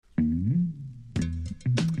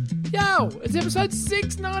Yo, it's episode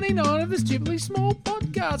 699 of the Stupidly Small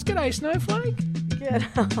Podcast. G'day, Snowflake.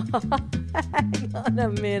 Hang on a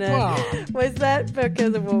minute. What? Was that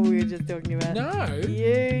because of what we were just talking about? No.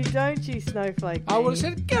 Don't you snowflake I me. would have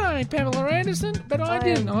said, g'day, Pamela Anderson, but I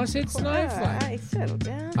didn't. I said Snowflake. Hey, settle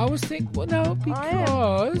down. I was thinking, well, no,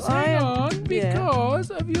 because,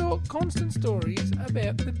 because of your constant stories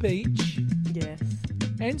about the beach Yes.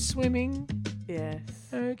 and swimming, Yes.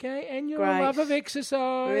 okay, and your Great. love of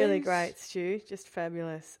exercise. Really great, Stu. Just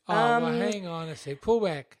fabulous. Oh, well, hang on a sec. Pull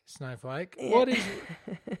back, Snowflake. Yeah. What is...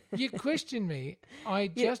 You questioned me. I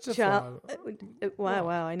justify...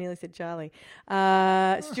 Wow, I nearly said Charlie.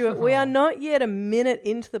 Stuart, we are not yet a minute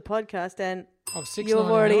into the podcast and Of you've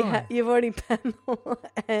already Pamela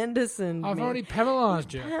Anderson. I've already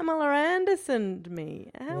Pamelised you. Pamela Anderson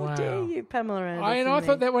me. How dare you, Pamela Anderson? I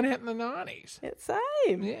thought that one out in the 90s. It's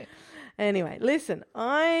same. Yeah. Anyway, listen,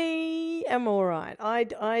 I am all right.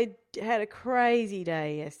 I had a crazy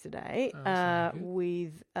day yesterday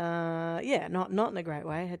with not in a great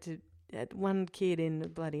way. I had one kid in the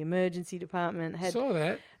bloody emergency department. Had Saw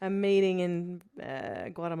that. a meeting in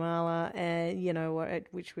Guatemala,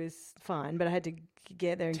 which was fine, but I had to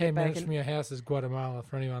get there and 10 get back. minutes from your house is Guatemala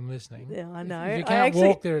for anyone listening. Yeah, I know. If you can't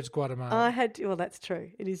walk there, it's Guatemala. I had to. Well, that's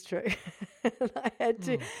true. It is true. I had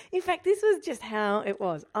to. In fact, this was just how it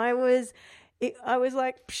was. I was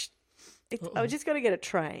like, psh, I just got to get a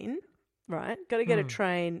train, right? Got to get a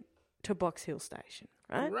train to Box Hill Station,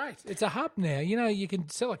 right? Right. It's a hub now. You know, you can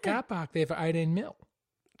sell a car park there for 18 mil.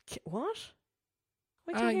 What?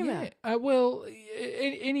 What are you talking about? Well,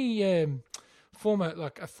 any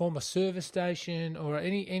former service station or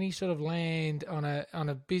any sort of land on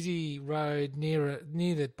a busy road near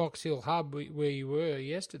the Box Hill hub where you were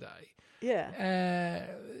yesterday. Yeah.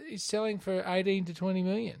 Is selling for 18 to 20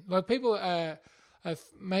 million. Like people are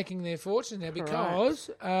making their fortune now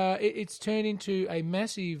because it's turned into a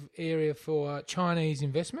massive area for Chinese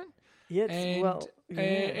investment. Yes.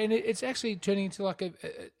 And it's actually turning into like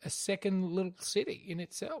a second little city in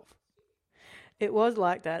itself. It was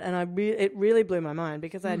like that, and it really blew my mind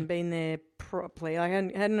because I hadn't been there properly. I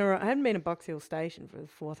hadn't been to Box Hill Station for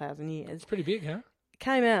 4,000 years. It's pretty big, huh?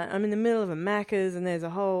 Came out. I'm in the middle of a Macca's, and there's a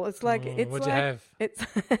whole. It's like what'd you have? It's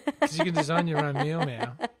because you can design your own meal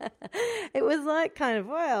now. It was like kind of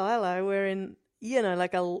hello, we're in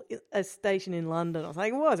like a station in London or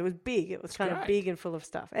something. It was big. It was kind of big and full of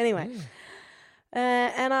stuff. Anyway. Yeah.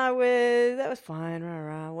 And that was fine.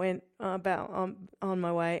 Went about on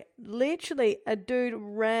my way. Literally, a dude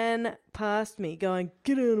ran past me going,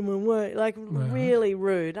 "Get out of my way," like really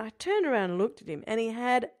rude. I turned around and looked at him, and he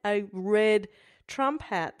had a red Trump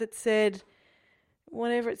hat that said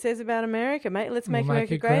whatever it says about America, mate. Let's make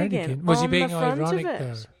America great again. Was he being ironic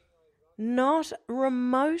though? Not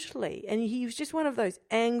remotely. And he was just one of those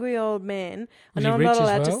angry old men. Was I know he I'm not rich as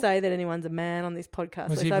allowed to well? say that anyone's a man on this podcast.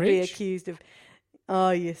 Was he I'd be rich? accused of...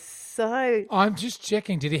 Oh, you're so... I'm just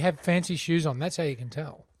checking. Did he have fancy shoes on? That's how you can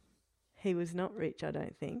tell. He was not rich, I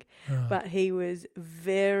don't think. Right. But he was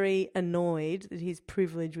very annoyed that his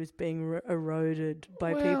privilege was being eroded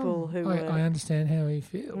by people who were... I understand how he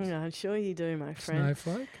feels. I'm sure you do, my friend.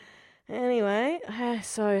 Snowflake. Anyway,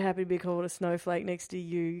 so happy to be called a snowflake next to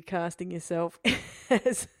you, casting yourself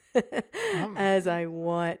as a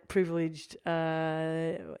white, privileged,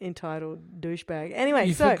 entitled douchebag. Anyway,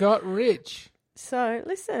 You forgot Rich. So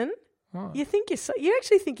listen, Oh. you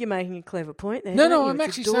actually think you're making a clever point there. No, don't you? I'm It's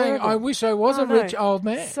actually saying adorable. I wish I was a rich old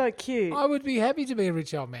man. So cute. I would be happy to be a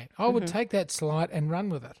rich old man. I would take that slight and run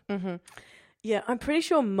with it. Mm-hmm. Yeah, I'm pretty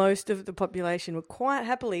sure most of the population would quite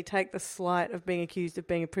happily take the slight of being accused of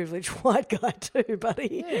being a privileged white guy too,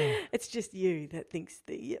 buddy. Yeah. It's just you that thinks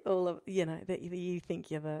that that you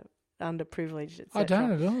think you're the underprivileged, etc. I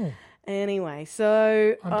don't at all. Anyway,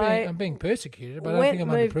 so I'm being persecuted, but I don't think I'm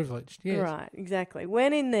underprivileged. Yes. Right, exactly.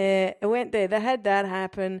 Went there. They had that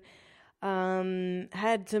happen.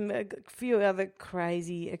 Had a few other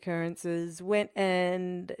crazy occurrences. Went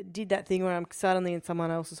and did that thing where I'm suddenly in someone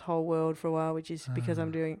else's whole world for a while, which is because I'm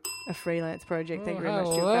doing a freelance project. Thank you very much.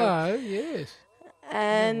 Hello, yes.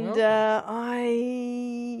 And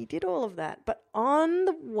I did all of that. But on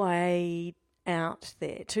the way out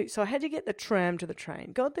there, so I had to get the tram to the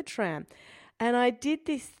train. Got the tram. And I did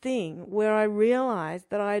this thing where I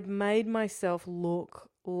realised that I'd made myself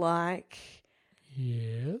look like...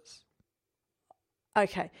 Yes.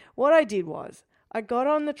 Okay, what I did was I got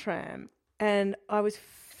on the tram and I was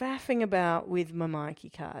faffing about with my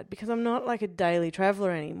Myki card because I'm not like a daily traveller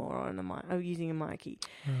anymore I'm using a Myki.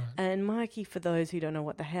 Right. And Myki, for those who don't know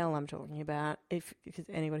what the hell I'm talking about, if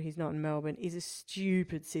anybody who's not in Melbourne, is a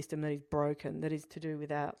stupid system that is broken, that is to do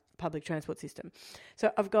with our public transport system.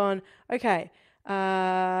 So I've gone, okay,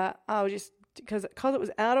 I'll just, because it was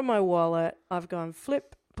out of my wallet, I've gone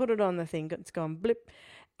flip, put it on the thing, it's gone blip,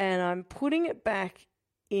 and I'm putting it back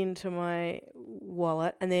into my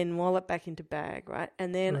wallet and then wallet back into bag, right?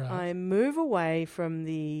 And then I move away from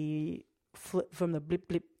the blip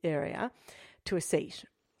blip area to a seat.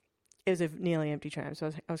 It was a nearly empty tram,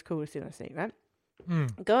 so I was cool to sit on a seat, right?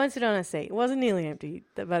 Go and sit on a seat. It wasn't nearly empty,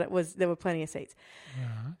 but there were plenty of seats.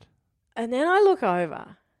 Right. And then I look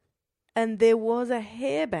over and there was a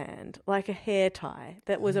hairband, like a hair tie,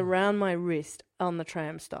 that was around my wrist on the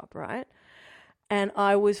tram stop, right? And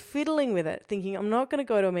I was fiddling with it, thinking I'm not going to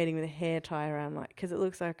go to a meeting with a hair tie around, like, because it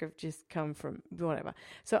looks like I've just come from whatever.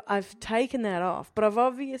 So I've taken that off, but I've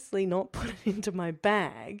obviously not put it into my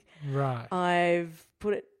bag. Right. I've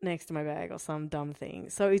put it next to my bag or some dumb thing.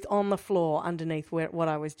 So it's on the floor underneath what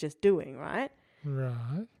I was just doing, right?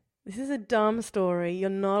 Right. This is a dumb story. You're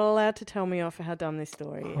not allowed to tell me off for how dumb this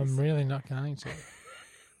story is. I'm really not going to.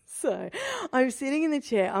 So I'm sitting in the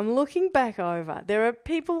chair. I'm looking back over. There are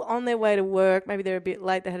people on their way to work. Maybe they're a bit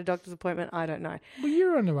late. They had a doctor's appointment. I don't know. Well,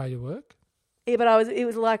 you're on the way to work. Yeah, but it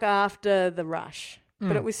was like after the rush.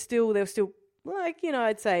 But there was still, like,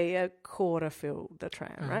 I'd say a quarter filled the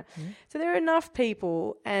tram, right? Yeah. So there are enough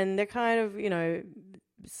people and they're kind of,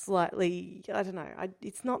 slightly, I don't know.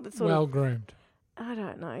 It's not the sort well of... groomed. I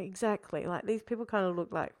don't know exactly. Like these people kind of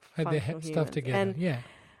look like Had their functional stuff humans. together, And yeah.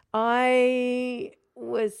 I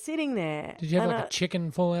was sitting there. Did you have like a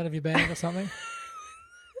chicken fall out of your bag or something?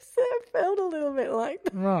 So it felt a little bit like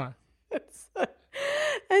that. Right.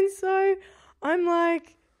 And so I'm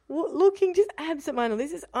like looking just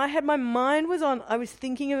absent-minded. My mind was on, I was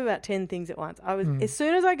thinking of about 10 things at once. As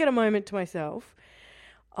soon as I get a moment to myself,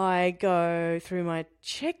 I go through my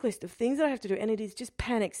checklist of things that I have to do, and it is just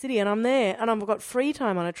panic city. And I'm there, and I've got free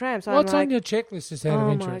time on a tram. So what's I'm like, on your checklist is out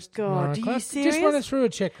of interest? Oh, my God. Are you serious? Just run us through a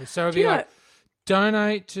checklist. So it'll be like,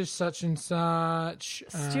 donate to such and such.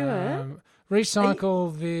 Stuart?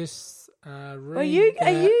 Recycle this. Are you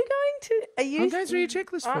going to... I'm going through your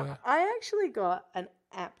checklist for you. I actually got an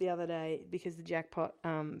app the other day because the jackpot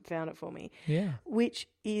found it for me. Yeah. Which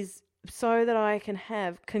is... so that I can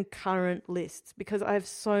have concurrent lists because I have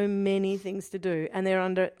so many things to do and they're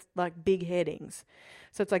under like big headings.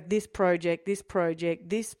 So it's like this project, this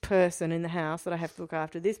person in the house that I have to look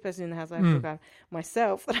after, this person in the house I have to look after,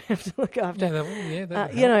 myself that I have to look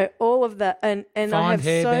after. All of that. And Find I have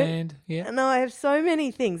hairband. I have so many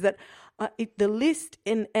things that the list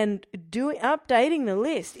and updating the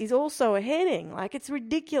list is also a heading. Like it's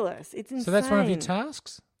ridiculous. It's insane. So that's one of your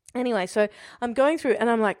tasks? Anyway, so I'm going through and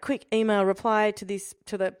I'm like, quick email, reply to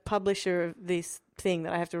the publisher of this thing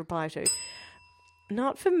that I have to reply to.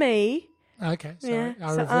 Not for me. Okay, sorry. Yeah,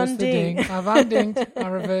 I reversed the ding. I've undinged. I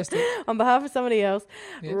reversed it. On behalf of somebody else,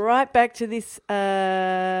 right back to this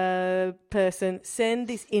person, send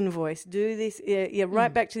this invoice, do this,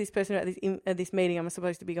 right back to this person at this meeting I'm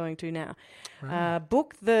supposed to be going to now. Right.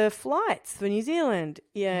 Book the flights for New Zealand.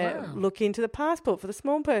 Look into the passport for the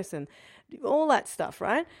small person. All that stuff,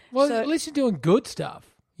 right? Well, at least you're doing good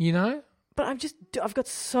stuff, But I've got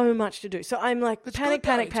so much to do. So I'm like, panic.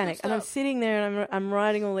 And I'm sitting there and I'm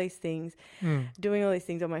writing all these things, doing all these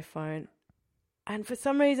things on my phone. And for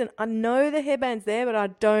some reason, I know the hairband's there, but I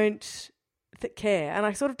don't care. And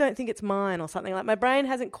I sort of don't think it's mine or something. Like my brain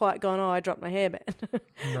hasn't quite gone, I dropped my hairband.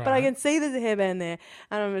 But I can see there's a hairband there.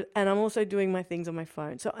 And I'm also doing my things on my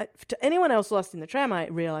phone. So to anyone else lost in the tram, I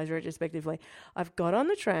realise retrospectively, I've got on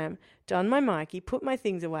the tram, done my Myki, put my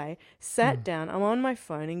things away, sat down, I'm on my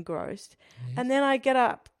phone engrossed. Yes. And then I get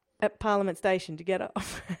up at Parliament Station to get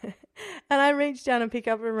off. And I reach down and pick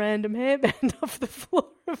up a random hairband off the floor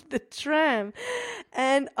of the tram.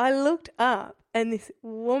 And I looked up and this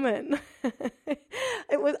woman,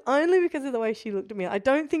 it was only because of the way she looked at me. I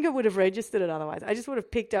don't think I would have registered it otherwise. I just would have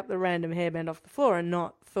picked up the random hairband off the floor and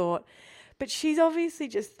not thought. But she's obviously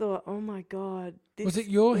just thought, oh my God, this was it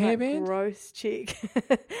your hairband? Gross chick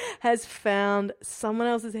has found someone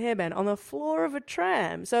else's hairband on the floor of a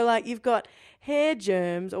tram. So like you've got hair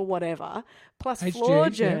germs or whatever plus floor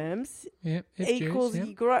germs equals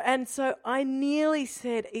gross. And so I nearly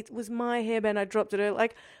said it was my hairband. I dropped it.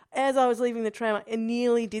 Like as I was leaving the tram, I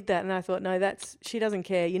nearly did that. And I thought, no, she doesn't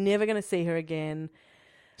care. You're never going to see her again.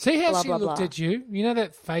 See how she looked at you? You know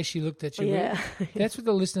that face she looked at you with? That's what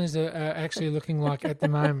the listeners are actually looking like at the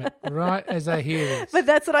moment, right as they hear this. But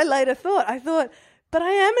that's what I later thought. I thought, But I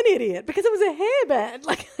am an idiot because it was a hairband.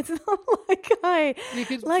 Like, it's not like You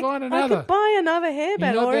could like, find I another. could buy another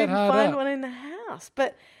hairband not or that even hard find up. one in the house.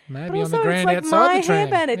 But Maybe also on the ground it's like outside my the train.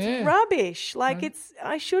 hairband. It's Yeah. rubbish. Like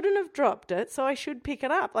I shouldn't have dropped it, so I should pick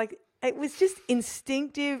it up. Like it was just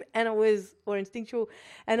instinctive, and it was instinctual,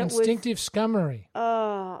 and Instinctive scummery.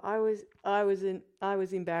 I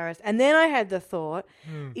was embarrassed, and then I had the thought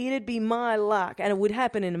it'd be my luck, and it would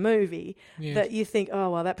happen in a movie that you think, oh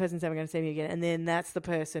well, that person's never going to see me again, and then that's the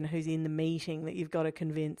person who's in the meeting that you've got to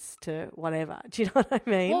convince to whatever. Do you know what I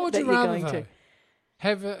mean? What would that you rather, going though?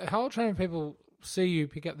 Have a whole train of people see you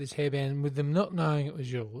pick up this hairband with them not knowing it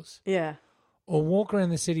was yours, Yeah. or walk around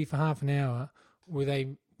the city for half an hour without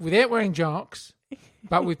wearing jocks,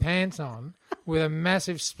 but with pants on, with a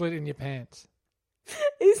massive split in your pants?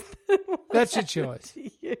 Is that what That's your happened choice. to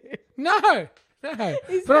you? No.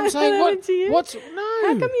 Is But I'm that saying, what happened to you? what's How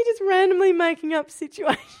no? come you're just randomly making up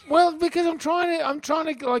situations? Well, because I'm trying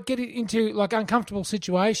to like get it into like uncomfortable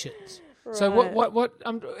situations. So Right. what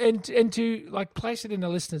and to like place it in the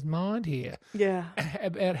listener's mind here Yeah.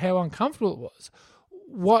 about how uncomfortable it was.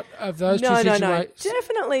 What of those two No, situations?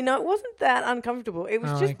 definitely no. It wasn't that uncomfortable. It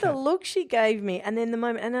was Oh, just the okay. look she gave me, and then the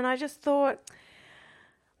moment, and then I just thought,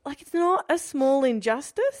 like, it's not a small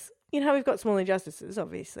injustice. You know, we've got small injustices,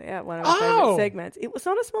 obviously, at one of our Oh! favourite segments. It was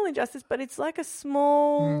not a small injustice, but it's like a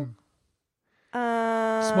small,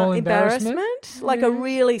 Small embarrassment? like a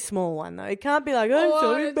really small one, though. It can't be like, I'm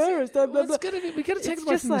so embarrassed. Blah, blah, blah. We got to take It's it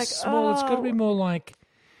away just from the like, small. It's got to be oh. more like,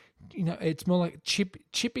 you know, it's more like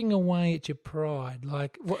chipping away at your pride.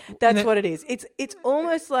 Like That's what it is. It's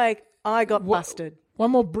almost like I got busted.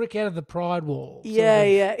 One more brick out of the pride wall. sort Yeah,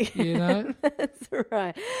 of, yeah. You know, That's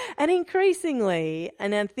right. And increasingly,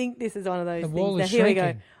 and I think this is one of those the things. wall Now, is here we go.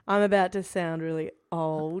 shrinking. I'm about to sound really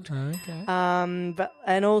old. Okay. But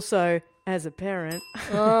and also as a parent,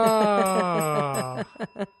 Oh.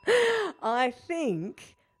 I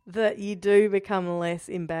think that you do become less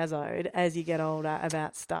embazzoed as you get older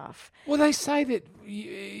about stuff. Well, they say that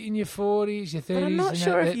in your 40s, your 30s. But I'm not and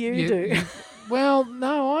sure if that you do. Well,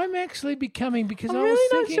 no, I'm actually becoming because I'm I was really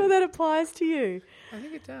not thinking. sure that applies to you. I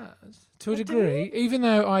think it does to a degree. Even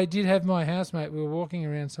though I did have my housemate, we were walking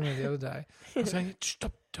around somewhere the other day. I was saying,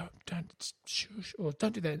 "Stop! Don't shush, or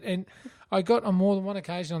don't do that." And I got on more than one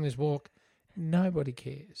occasion on this walk. Nobody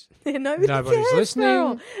cares. Nobody's Nobody's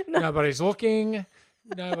listening. Nobody's looking.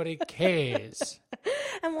 Nobody cares.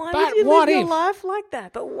 And why But would you what live your if? life like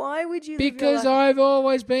that? But why would you live Because your life? I've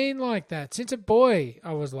always been like that. Since a boy,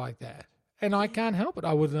 I was like that. And I can't help it.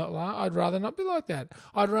 I would not lie. I'd rather not be like that.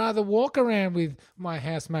 I'd rather walk around with my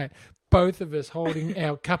housemate, both of us holding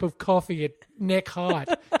our cup of coffee at neck height,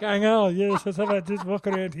 going, oh, yes, let's have just walk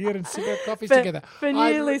around here and sip our coffees together. For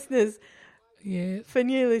new listeners, Yeah.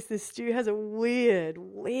 Stu has a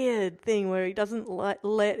weird thing where he doesn't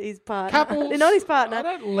let his partner, Couples. not his partner, I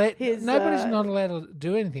don't let. his, nobody's not allowed to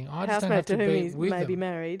do anything. I just don't have housemate to to whom be he's with maybe them.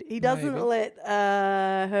 married. He doesn't Maybe. let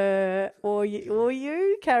her or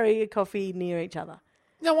you carry a coffee near each other.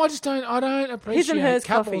 No, I just don't. I don't appreciate hers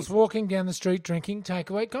couples coffees. walking down the street drinking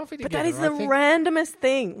takeaway coffee But together. that is the I think randomest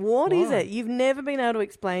thing. What is Why? it? You've never been able to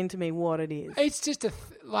explain to me what it is. It's just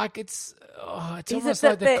like it's. It's Is it almost that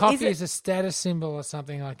like the there- coffee is it- is a status symbol or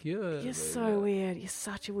something like you. You're so weird. You're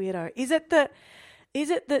such a weirdo. Is it that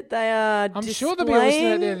they are I'm sure there'll be a listener out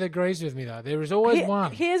displaying- there that agrees with me though. There is always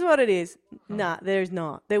one. Here's what it is. Nah, there is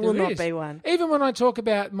not. There will There not is. be one. Even when I talk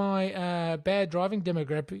about my bad driving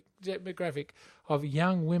demographic of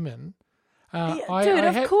young women, Dude,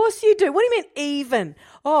 of course you do. What do you mean even?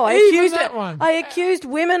 Oh, I Even accused that one. I accused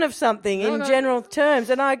women of something in no. general terms,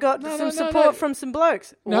 and I got No, some no, support no. from some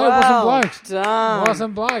blokes. No, it wasn't blokes. Done. It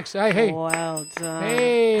wasn't blokes. Hey. Well done.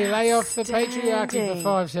 Hey, lay off the patriarchy for Outstanding.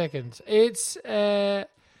 5 seconds. It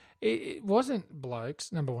wasn't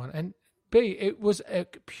blokes, number one, and B, it was a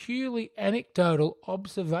purely anecdotal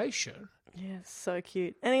observation. Yeah, so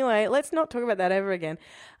cute. Anyway, let's not talk about that ever again.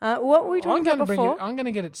 What were we talking about before? I'm going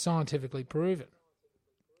to get it scientifically proven.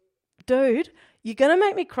 Dude, you're going to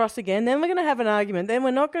make me cross again. Then we're going to have an argument. Then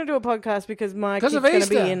we're not going to do a podcast because my 'Cause kid's of going to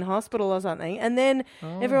be Easter. in hospital or something. And then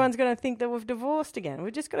everyone's going to think that we've divorced again.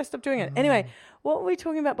 We've just got to stop doing it. Anyway, what were we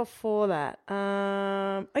talking about before that?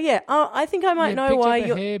 I think I might You know picked why up a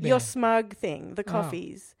your hairband. smug thing, the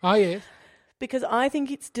coffees. Oh, yes. Because I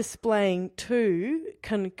think it's displaying two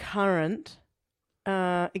concurrent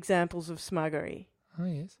examples of smuggery. Oh,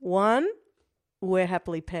 yes. One, we're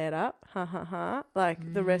happily paired up, ha ha ha,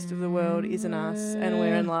 like the rest of the world isn't us and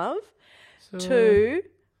we're in love. So, Two,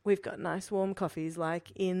 we've got nice warm coffees,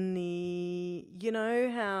 like in the, you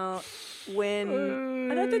know how when, you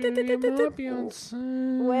might be on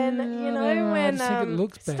some- when, you I know, don't know, I when, just think it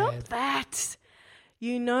looks stop bad. that.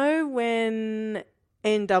 You know when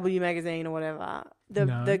NW magazine or whatever,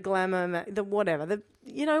 the glamour,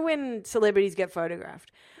 you know when celebrities get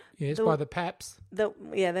photographed. Yes, by the paps.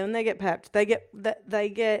 When they get papped,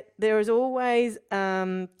 there is always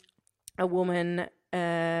a woman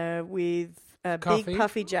with a big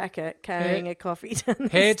puffy jacket carrying a coffee down the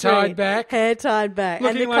street. Hair tied back.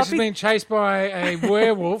 Looking like she's being chased by a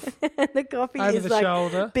werewolf. And the coffee over is the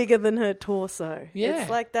shoulder. Bigger than her torso. Yeah. It's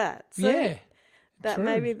like that. So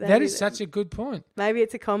that is such a good point. Maybe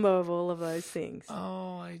it's a combo of all of those things.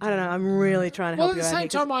 Oh, I don't know. I'm really trying to help you out. Well, at the same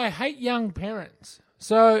time, I hate young parents.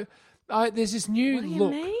 So there's this new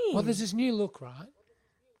look. Mean? Well, there's this new look, right?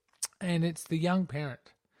 And it's the young parent.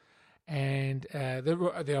 And they're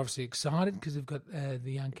obviously excited because they've got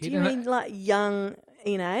the young kid. Do you mean like young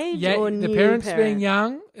in age or new the parents parent? being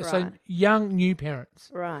young, right. So young new parents.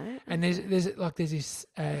 Right. And there's this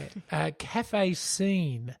cafe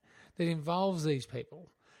scene that involves these people,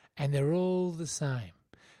 and they're all the same.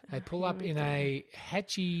 They pull up in a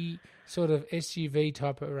hatchy sort of SUV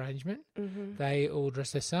type of arrangement. Mm-hmm. They all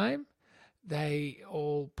dress the same. They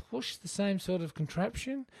all push the same sort of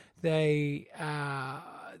contraption. They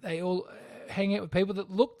all hang out with people that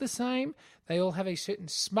look the same. They all have a certain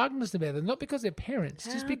smugness about them, not because they're parents,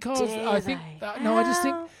 just because I think. I just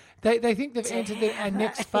think they think they've entered a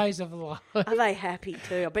next phase of life. Are they happy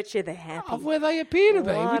too? I bet you they're happy. Oh, well, they appear to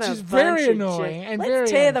be, which is very annoying and very.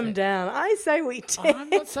 Let's tear them down. I say we tear. I'm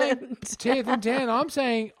not saying tear them down. I'm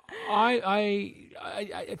saying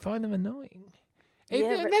I find them annoying.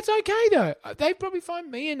 And that's okay, though. They probably find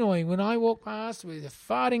me annoying when I walk past with a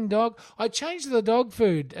farting dog. I changed the dog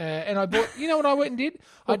food and I bought, you know what I went and did?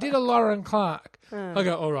 I did a Lauren Clark. I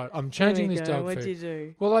go, all right, I'm changing this dog food. What'd you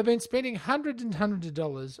do? Well, I've been spending hundreds and hundreds of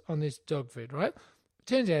dollars on this dog food, right?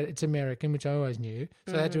 Turns out it's American, which I always knew,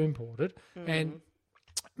 so I had to import it. And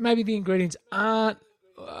maybe the ingredients aren't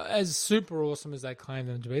as super awesome as they claim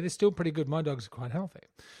them to be. They're still pretty good. My dogs are quite healthy.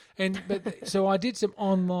 So I did some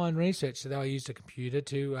online research. So I used a computer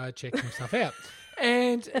to check some stuff out.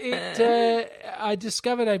 And I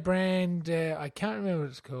discovered a brand, I can't remember what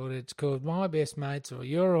it's called. It's called My Best Mates or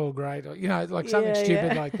You're All Great or, like something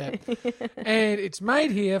stupid like that. And it's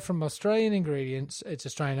made here from Australian ingredients. It's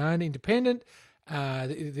Australian-owned, independent.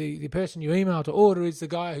 The person you email to order is the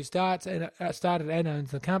guy who started and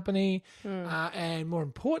owns the company, and more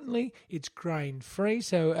importantly, it's grain free.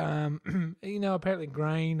 So apparently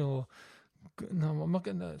grain or I'm not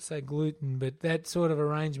going to say gluten, but that sort of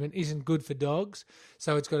arrangement isn't good for dogs.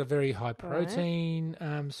 So it's got a very high protein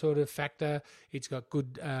sort of factor. It's got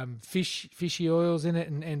good fishy oils in it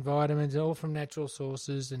and vitamins, all from natural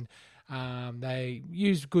sources, and they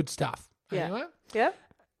use good stuff. Yeah. Anyway, yeah.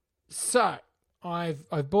 So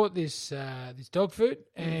I've bought this dog food,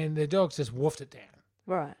 and the dogs just wolfed it down.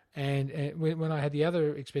 Right. And when I had the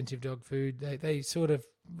other expensive dog food,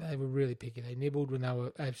 they were really picky. They nibbled when they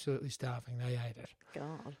were absolutely starving. They ate it.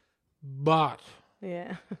 God. But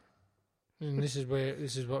yeah. And this is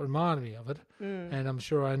what reminded me of it. And I'm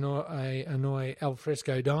sure I annoy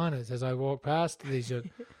alfresco diners as I walk past these.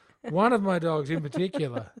 One of my dogs in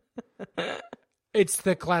particular. It's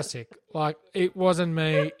the classic. Like, it wasn't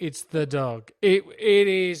me, it's the dog. It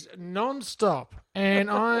is non-stop. And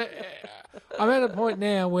I'm at a point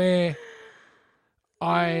now where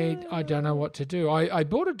I don't know what to do. I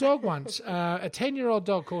bought a dog once, a 10-year-old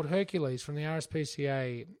dog called Hercules from the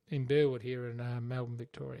RSPCA in Burwood here in Melbourne,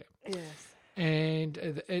 Victoria. Yes. And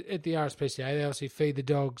at the RSPCA, they obviously feed the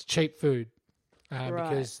dogs cheap food.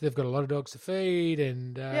 Because they've got a lot of dogs to feed,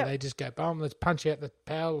 and they just go, boom, let's punch out the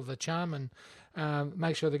power of the charm and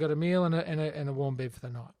make sure they've got a meal and a warm bed for the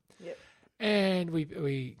night. Yep. And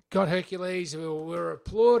we got Hercules. We were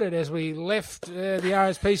applauded as we left the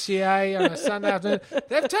RSPCA on a Sunday afternoon.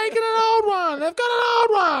 They've taken an old one. They've got an old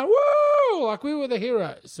one. Woo! Like we were the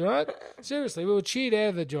heroes, right? Seriously, we were cheered out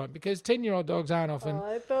of the joint because 10-year-old dogs aren't often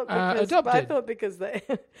adopted. I thought because they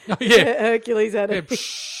Hercules had a...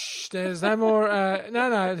 There's no more.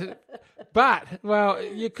 No. But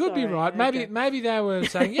you could be right. Maybe they were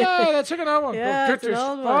saying, "Yeah, they took an old one. Get this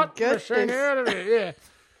hot machine out of it." Yeah.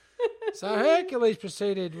 So Hercules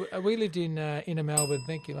proceeded. We lived in inner Melbourne.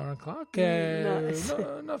 Thank you, Lauren Clark. Nice.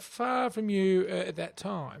 Not far from you at that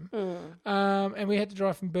time. And we had to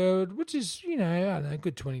drive from Burwood, which is I don't know, a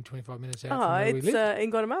good 20-25 minutes out from where we live. It's in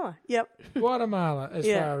Guatemala. Yep. Guatemala, as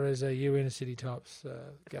far as you inner city types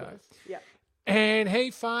go. Yep. And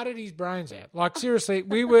he farted his brains out. Like, seriously,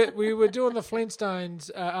 we were doing the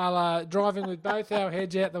Flintstones, a la driving with both our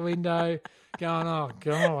heads out the window, going, oh,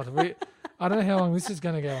 God. I don't know how long this is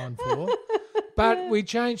going to go on for. But we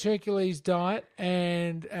changed Hercules' diet,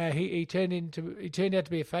 and he turned out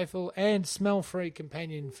to be a faithful and smell-free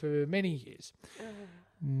companion for many years.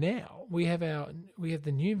 Now we have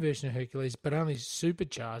the new version of Hercules, but only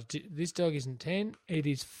supercharged. This dog isn't 10; it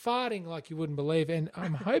is farting like you wouldn't believe. And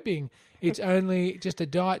I'm hoping it's only just a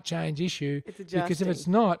diet change issue, because if it's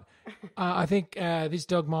not, I think this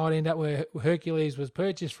dog might end up where Hercules was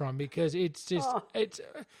purchased from, because it's just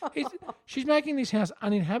she's making this house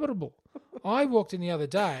uninhabitable. I walked in the other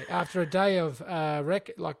day after a day of I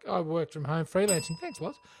worked from home freelancing. Thanks,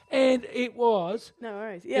 Loz. And it was no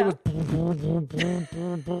worries. Yeah, it was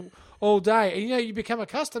all day. And, you become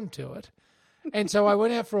accustomed to it. And so I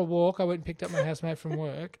went out for a walk. I went and picked up my housemate from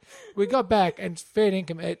work. We got back, and fair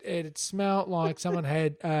income, it smelled like someone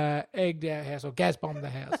had egged our house or gas bombed the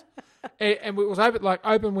house. And it was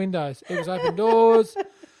open windows. It was open doors.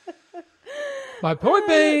 My point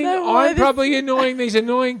being, I'm probably annoying these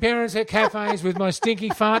annoying parents at cafes with my stinky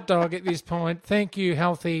fart dog at this point. Thank you,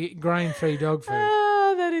 healthy, grain-free dog food.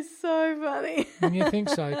 Oh, that is so funny. And you think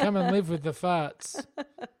so? Come and live with the farts.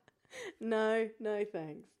 No,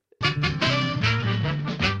 thanks.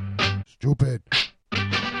 Stupid.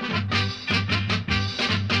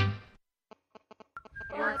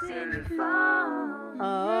 What's in your phone? Oh,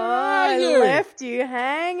 I left you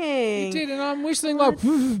hanging. You did, and I'm whistling like...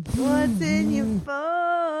 What's in your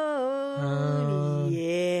phone?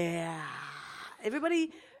 Yeah.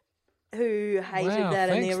 Everybody who hated that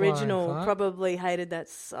in the original probably hated that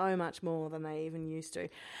so much more than they even used to.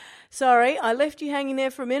 Sorry, I left you hanging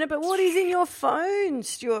there for a minute, but what is in your phone,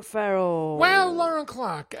 Stuart Farrell? Well, Lauren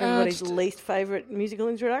Clark. Everybody's least favourite musical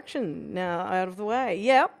introduction now out of the way.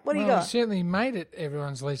 Yeah, what do you got? I certainly made it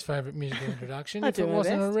everyone's least favourite musical introduction, if it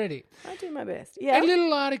wasn't already. I do my best, yeah. A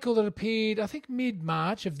little article that appeared, I think,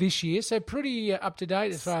 mid-March of this year, so pretty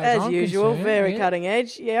up-to-date as far as I'm usual, concerned. Very cutting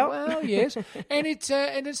edge, yeah. Well, yes. And it's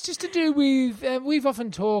just to do with, we've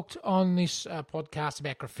often talked on this podcast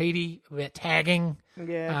about graffiti, about tagging.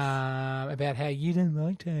 Yes. About how you don't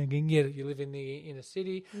like tagging, yet you live in the inner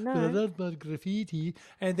city. No. But I love about graffiti.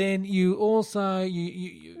 And then you also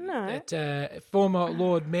that former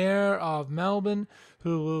Lord Mayor of Melbourne,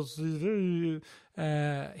 who was he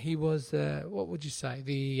was what would you say,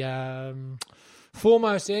 the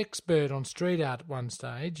foremost expert on street art at one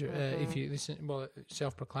stage. If you listen, well,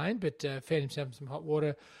 self-proclaimed, but fed himself some hot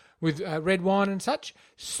water with red wine and such.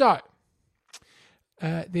 So.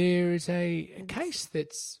 There is a case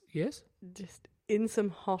that's, yes? Just in some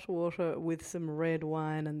hot water with some red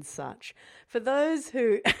wine and such. For those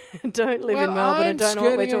who don't live in Melbourne and don't know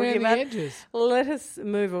what we're talking about, let us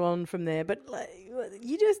move on from there. But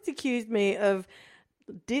you just accused me of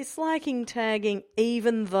disliking tagging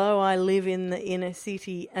even though I live in the inner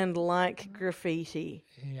city and like graffiti.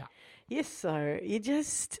 Yeah. Yes, so you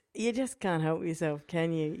just can't help yourself,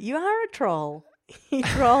 can you? You are a troll. You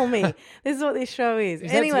troll me. This is what this show is.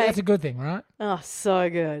 Anyway, that's a good thing, right? Oh, so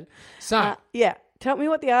good. So, yeah, tell me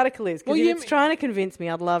what the article is, because if it's trying to convince me,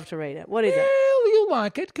 I'd love to read it. What is it? Well, you'll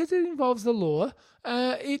like it because it involves the law.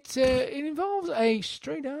 It involves a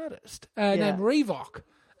street artist named Reebok.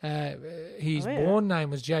 His born name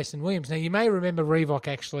was Jason Williams. Now, you may remember Reebok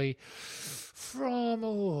actually from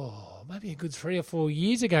maybe a good 3 or 4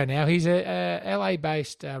 years ago now. He's a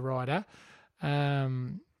LA-based writer.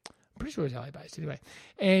 Pretty sure he's LA-based anyway.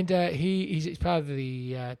 And he's part of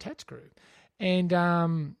the Tats group. And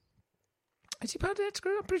is he part of the Tats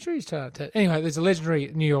group? I'm pretty sure he's part of Tats. Anyway, there's a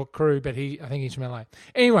legendary New York crew, but I think he's from LA.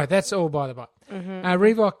 Anyway, that's all by the by. Mm-hmm.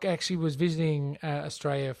 Reebok actually was visiting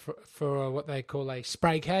Australia for what they call a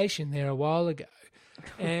spraycation there a while ago.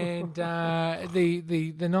 And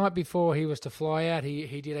the night before he was to fly out,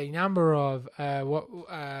 he did a number of what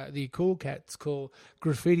the cool cats call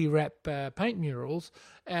graffiti wrap paint murals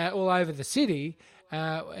all over the city,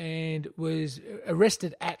 and was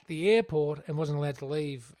arrested at the airport and wasn't allowed to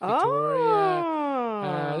leave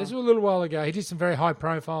Victoria. This was a little while ago. He did some very high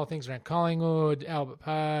profile things around Collingwood, Albert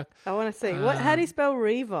Park. I want to see how do you spell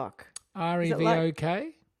Reebok? Revok.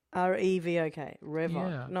 Revok. Reebok,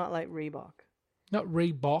 Yeah. not like Reebok. Not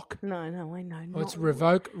Reebok. No, I know. Oh, it's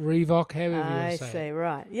Revoke, Reebok, however you I say see, it.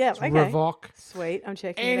 right. Yeah, It's okay. Revoc. Sweet, I'm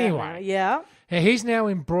checking Anyway. it out now. Yeah. Now, he's now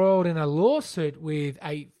embroiled in a lawsuit with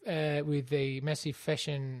the massive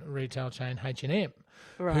fashion retail chain H&M,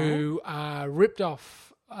 Right. who ripped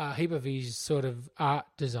off a heap of his sort of art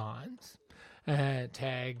designs,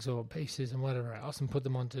 tags or pieces and whatever else, and put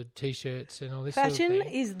them onto T-shirts and all this Fashion sort of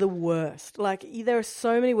thing. is the worst. Like, there are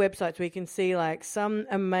so many websites where you can see, like, some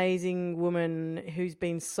amazing woman who's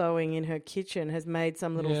been sewing in her kitchen has made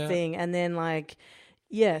some little thing, and then, like,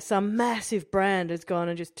 some massive brand has gone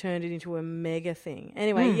and just turned it into a mega thing.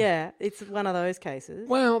 Anyway, it's one of those cases.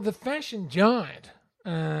 Well, the fashion giant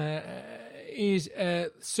is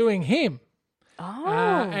suing him. Oh.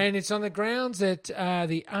 And it's on the grounds that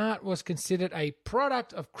the art was considered a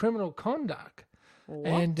product of criminal conduct.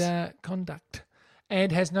 What?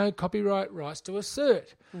 And has no copyright rights to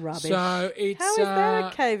assert. Rubbish. So it's how is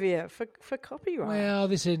that a caveat for copyright? well,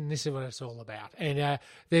 this is what it's all about. And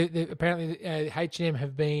apparently H&M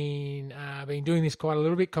have been doing this quite a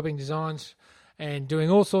little bit, copying designs and doing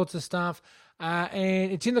all sorts of stuff.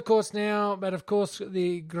 And it's in the courts now, but of course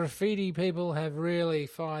the graffiti people have really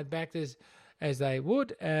fired back as they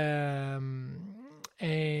would. And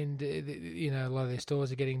a lot of their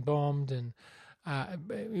stores are getting bombed and.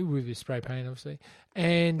 With the spray paint, obviously,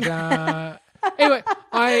 and anyway,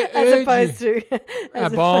 as opposed to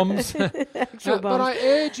bombs. actual bombs. But I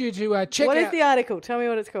urge you to check out. What is the article? Tell me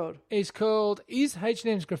what it's called. It's called "Is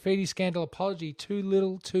H&M's Graffiti Scandal Apology Too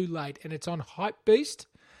Little, Too Late?" and it's on Hypebeast.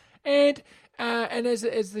 And as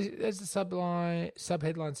the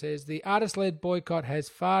subheadline says, the artist-led boycott has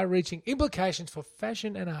far-reaching implications for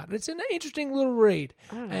fashion and art. It's an interesting little read,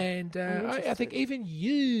 and I think even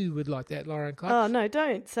you would like that, Lauren Clark. Oh no,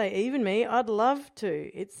 don't say even me. I'd love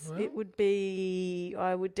to. It would be.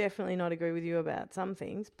 I would definitely not agree with you about some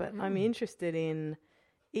things, but I'm interested in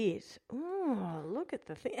it. Oh, look at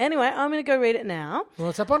the thing. Anyway, I'm going to go read it now.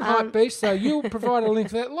 Well, it's up on Hypebeast, so you'll provide a link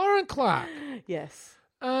for that, Lauren Clark. Yes.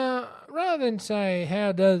 Rather than say,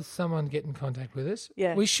 how does someone get in contact with us?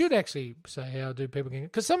 Yeah. We should actually say, how do people get in?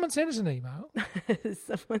 Because someone sent us an email.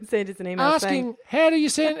 Someone sent us an email asking, how do we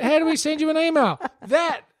send you an email?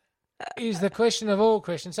 That is the question of all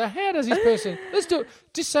questions. So how does this person, let's do it,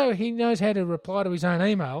 just so he knows how to reply to his own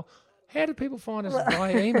email. How do people find us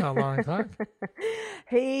by email, Lauren Clark?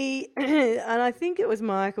 And I think it was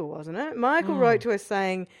Michael, wasn't it? Michael wrote to us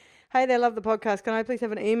saying, hey there, love the podcast. Can I please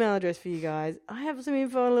have an email address for you guys? I have some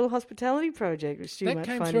info on a little hospitality project, which Stu might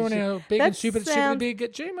came find through on interesting. our big and stupidly big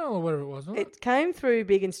at Gmail or whatever it was, wasn't it? It came through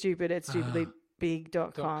big and stupid at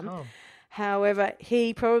stupidlybig.com. However,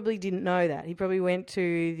 he probably didn't know that. He probably went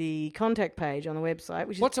to the contact page on the website,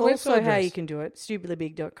 which What's is the also website how address? you can do it,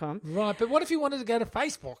 stupidlybig.com. Right, but what if you wanted to go to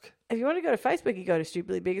Facebook? If you want to go to Facebook, you go to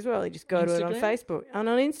Stupidly Big as well. You just go to it on Instagram? Facebook. And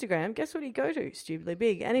on Instagram, guess what you go to? Stupidly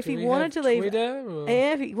Big. And if Do you we wanted have to leave... Twitter or-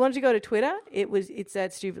 Yeah, if you wanted to go to Twitter, it's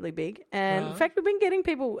at Stupidly Big. And in fact, we've been getting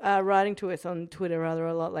people writing to us on Twitter rather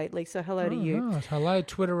a lot lately, so hello to you. Right. Hello,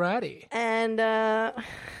 Twitterati. And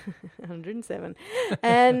 107.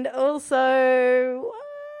 And also...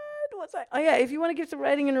 Oh, yeah, if you want to give us a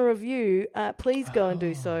rating and a review, please go and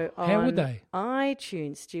do so on How would they?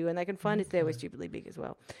 iTunes, Stu, and they can find us there with Stupidly Big as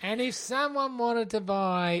well. And if someone wanted to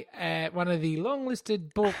buy one of the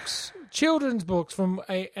long-listed books, children's books from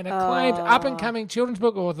an acclaimed up-and-coming children's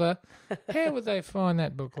book author, how would they find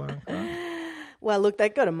that book, Lauren Clark? Well, look, they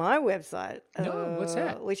go to my website. No, what's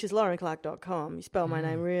that? Which is laurenclark.com. You spell my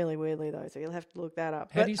name really weirdly, though, so you'll have to look that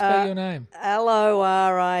up. How do you spell your name?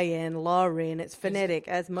 Lorin, Lauren. It's phonetic,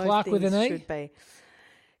 as most Clark things with an E? should be.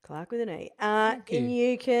 Clark with an E. And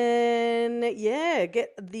you can,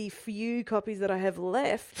 get the few copies that I have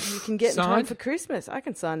left. You can get in time Signed? for Christmas. I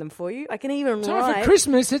can sign them for you. I can even Time write, for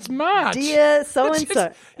Christmas, it's March. dear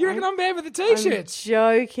so-and-so. You reckon I'm bad with the I'm T-shirts?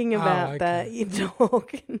 joking about okay. that. You're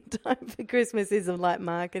talking time for Christmas is a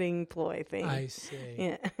marketing ploy thing. I see.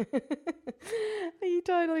 Yeah. You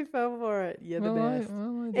totally fell for it. You're the best.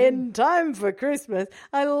 I did. In time for Christmas.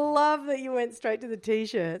 I love that you went straight to the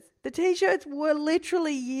T-shirts. The T-shirts were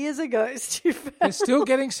literally years ago, Stu. They're still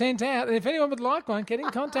getting sent out. And if anyone would like one, get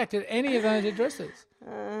in contact at any of those addresses.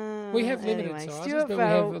 We have limited sizes, Stuart but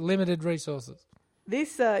Farrell, we have limited resources.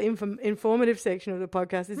 this informative section of the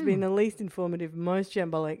podcast has been the least informative, most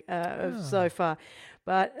shambolic of so far.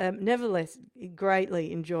 But nevertheless,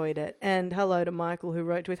 greatly enjoyed it. And hello to Michael who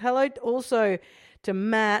wrote to us. Hello also to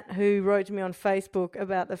Matt who wrote to me on Facebook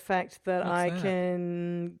about the fact that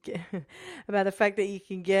about the fact that you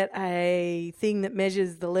can get a thing that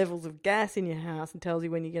measures the levels of gas in your house and tells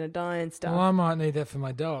you when you're going to die and stuff. Well, I might need that for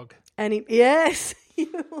my dog. And yes, you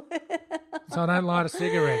will. So I don't light a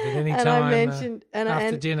cigarette at any And time I mentioned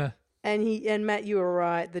after dinner. And Matt, you were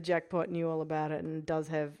right. The Jackpot knew all about it and does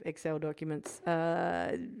have Excel documents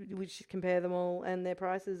which compare them all and their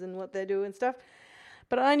prices and what they do and stuff.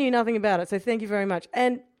 But I knew nothing about it, so thank you very much.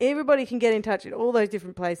 And everybody can get in touch at all those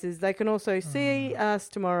different places. They can also see us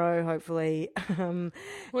tomorrow, hopefully.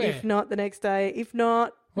 If not, the next day. If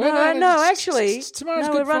not, tomorrow's actually, Good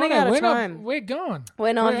we're running Friday. out of time. We're gone.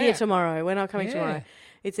 We're not We're here out. tomorrow. We're not coming Yeah. tomorrow.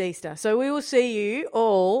 It's Easter. So we will see you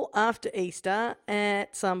all after Easter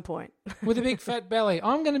at some point. With a big fat belly.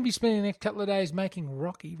 I'm going to be spending the next couple of days making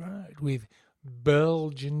Rocky Road with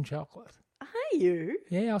Belgian chocolate. Are you?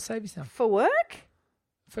 Yeah, I'll save you some. For work?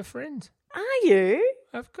 For friends. Are you?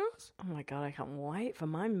 Of course. Oh, my God, I can't wait for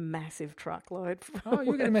my massive truckload. Oh,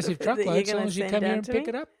 you get a massive truckload as long as you come here and pick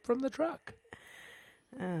it up from the truck.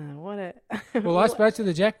 What a... Well, I spoke to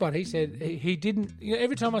the jackpot. He said he didn't... You know,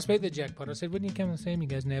 every time I speak to the jackpot, I said, when you come and see him? He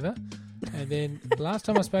goes, never. And then the last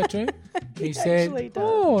time I spoke to him, he said,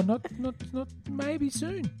 not maybe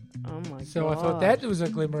soon. Oh, my God. So I thought that was a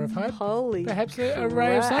glimmer of hope. Holy Perhaps a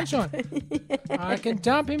ray of sunshine. I can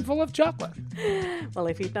dump him full of chocolate. Well,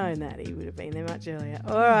 if he'd known that, he would have been there much earlier.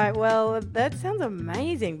 All right. Well, that sounds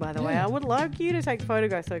amazing, by the way. I would like you to take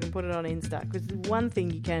photographs so I can put it on Insta, because one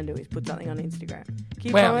thing you can do is put something on Instagram.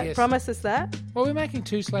 Can you promise us that? Well, we're making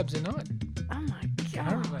 2 slabs a night. Oh, my God.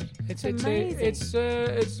 Currently. It's amazing.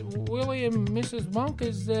 It's Willie and Mrs.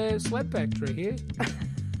 Wonka's slab factory here.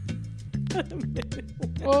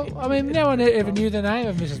 Well, I mean, no one ever knew the name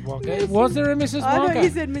of Mrs. Wonka. Was there a Mrs. Wonka? I thought you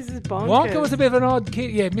said Mrs. Bonkers. Wonka was a bit of an odd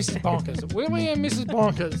kid. Yeah, Mrs. Bonkers. Willie and Mrs.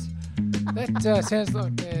 Bonkers. That sounds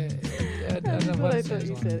like... I don't know what I thought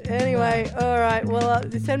you said. Anyway, all right. Well,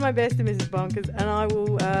 send my best to Mrs. Bonkers, and I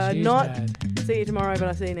will not see you tomorrow, but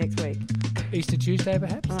I'll see you next week. Easter Tuesday,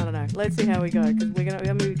 perhaps? I don't know. Let's see how we go, because we're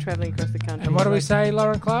going to be travelling across the country. And what do we say,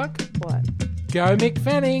 Lauren Clark? What? Go Mick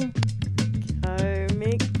Fanning. Go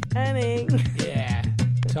Mick Fanning. Yeah.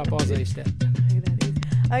 Top Oz Easter. Who that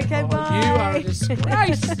is. Okay, bye. You are a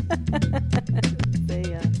disgrace.